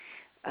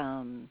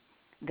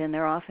then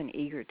they're often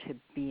eager to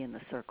be in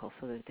the circle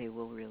so that they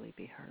will really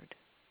be heard.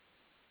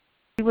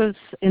 He was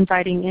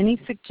inviting any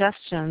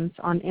suggestions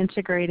on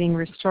integrating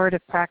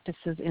restorative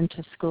practices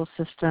into school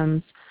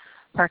systems,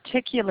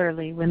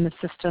 particularly when the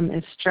system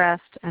is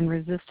stressed and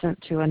resistant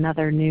to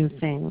another new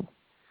thing.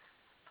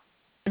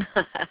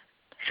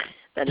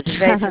 That is a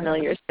very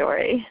familiar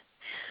story.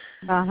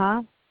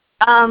 Uh-huh.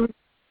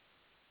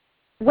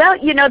 Well,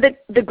 you know,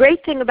 the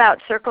great thing about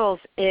circles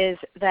is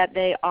that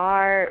they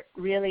are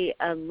really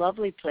a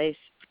lovely place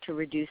to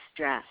reduce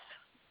stress.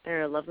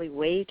 They're a lovely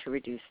way to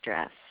reduce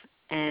stress.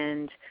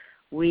 And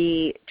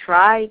we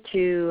try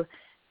to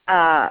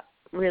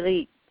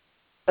really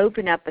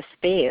open up a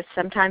space.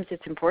 Sometimes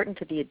it's important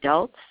to the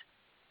adults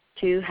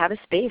to have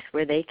a space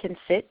where they can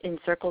sit in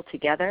circle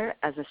together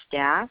as a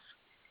staff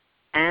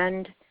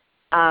and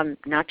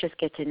not just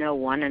get to know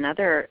one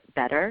another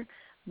better,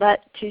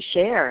 but to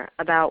share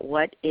about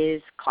what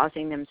is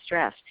causing them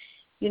stress.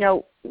 You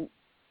know,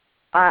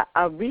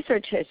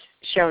 research has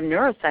shown,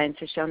 neuroscience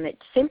has shown that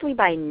simply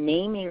by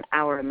naming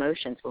our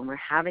emotions when we're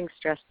having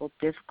stressful,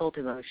 difficult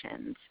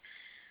emotions,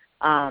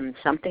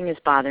 something is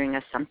bothering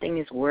us, something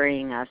is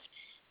worrying us,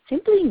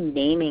 simply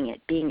naming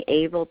it, being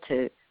able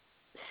to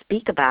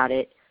speak about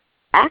it,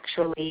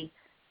 actually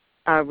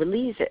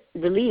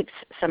relieves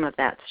some of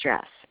that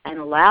stress and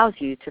allows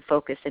you to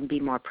focus and be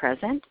more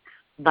present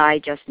by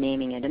just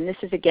naming it. And this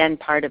is, again,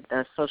 part of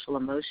the social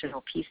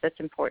emotional piece that's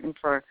important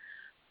for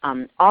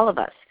all of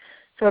us.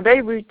 So a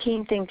very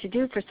routine thing to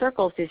do for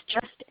circles is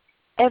just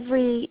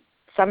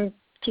some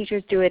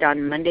teachers do it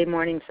on Monday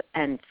mornings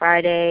and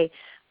Friday,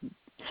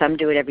 some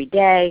do it every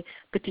day,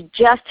 but to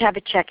just have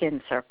a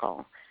check-in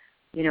circle.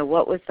 You know,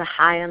 what was the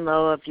high and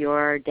low of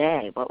your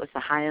day? What was the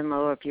high and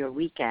low of your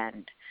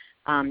weekend?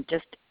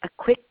 Just a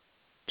quick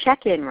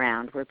check-in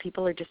round where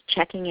people are just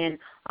checking in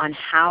on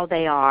how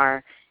they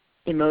are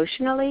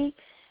emotionally,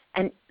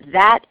 and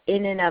that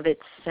in and of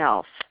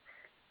itself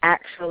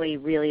actually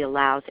really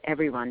allows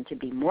everyone to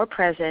be more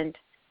present.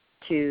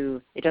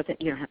 You don't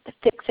have to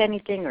fix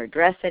anything or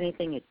address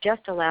anything. It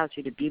just allows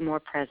you to be more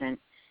present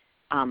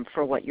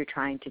for what you're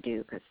trying to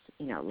do, because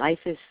you know,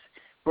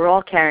 we're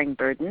all carrying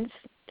burdens.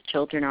 The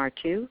children are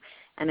too,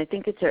 and I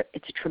think it's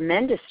a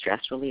tremendous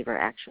stress reliever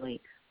actually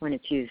when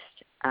it's used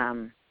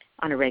on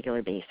a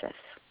regular basis.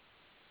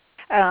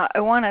 I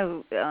want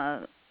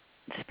to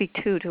speak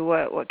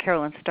to what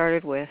Carolyn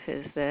started with,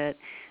 is that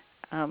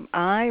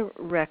I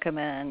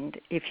recommend,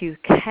 if you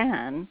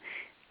can,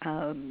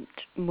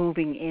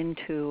 moving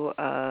into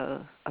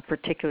a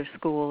particular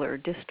school or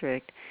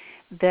district,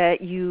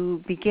 that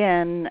you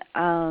begin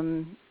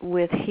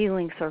with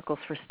healing circles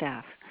for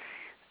staff,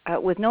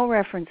 with no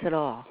reference at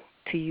all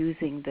to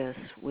using this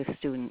with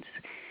students.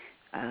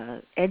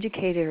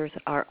 Educators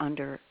are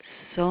under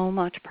so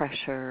much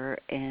pressure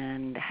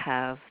and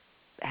have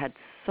had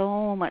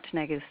so much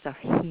negative stuff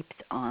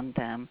heaped on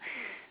them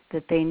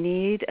that they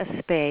need a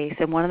space.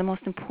 And one of the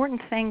most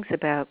important things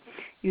about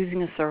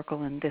using a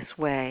circle in this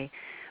way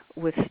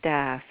with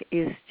staff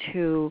is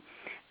to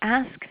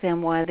ask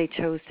them why they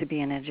chose to be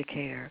an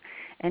educator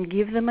and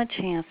give them a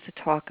chance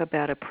to talk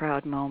about a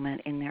proud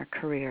moment in their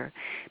career,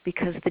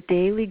 because the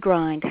daily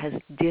grind has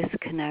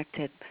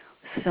disconnected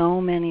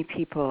so many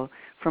people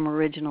from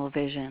original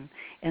vision,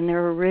 and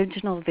their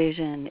original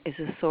vision is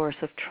a source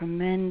of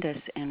tremendous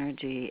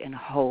energy and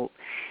hope,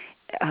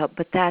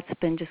 but that's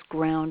been just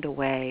ground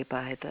away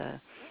by the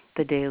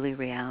daily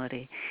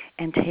reality.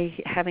 And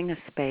having a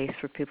space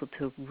for people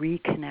to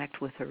reconnect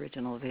with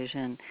original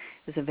vision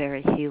is a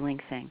very healing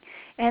thing.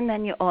 And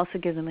then you also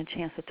give them a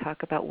chance to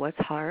talk about what's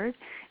hard,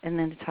 and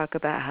then to talk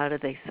about how do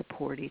they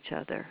support each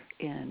other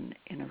in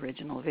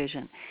original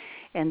vision.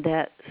 And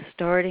that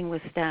starting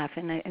with staff,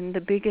 and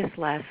the biggest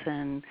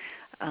lesson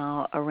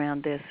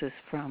around this is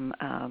from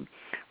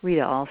Rita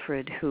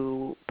Alfred,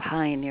 who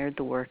pioneered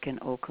the work in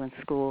Oakland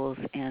schools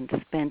and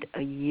spent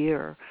a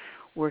year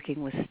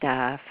working with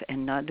staff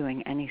and not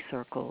doing any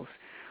circles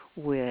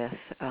with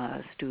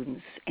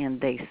students, and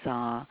they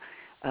saw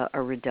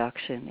a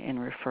reduction in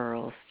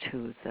referrals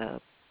to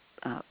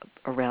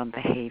around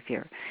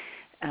behavior.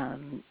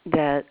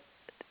 That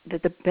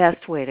the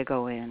best way to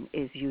go in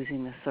is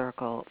using the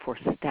circle for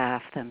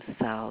staff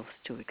themselves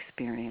to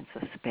experience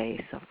a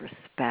space of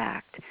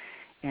respect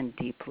and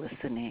deep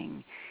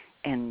listening,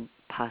 and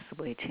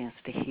possibly a chance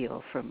to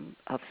heal from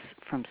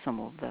some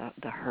of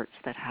the hurts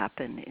that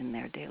happen in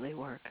their daily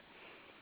work.